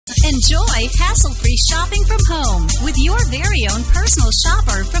Enjoy hassle-free shopping from home with your very own personal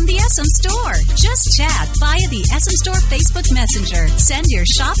shopper from the SM Store. Just chat via the SM Store Facebook Messenger. Send your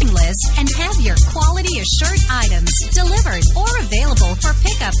shopping list and have your quality assured items delivered or available for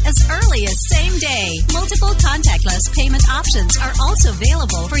pickup as early as same day. Multiple contactless payment options are also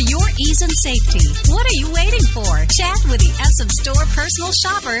available for your ease and safety. What are you waiting for? Chat with the SM Store personal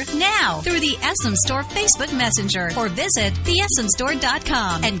shopper now through the SM Store Facebook Messenger or visit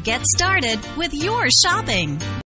thesmstore.com and get started with your shopping.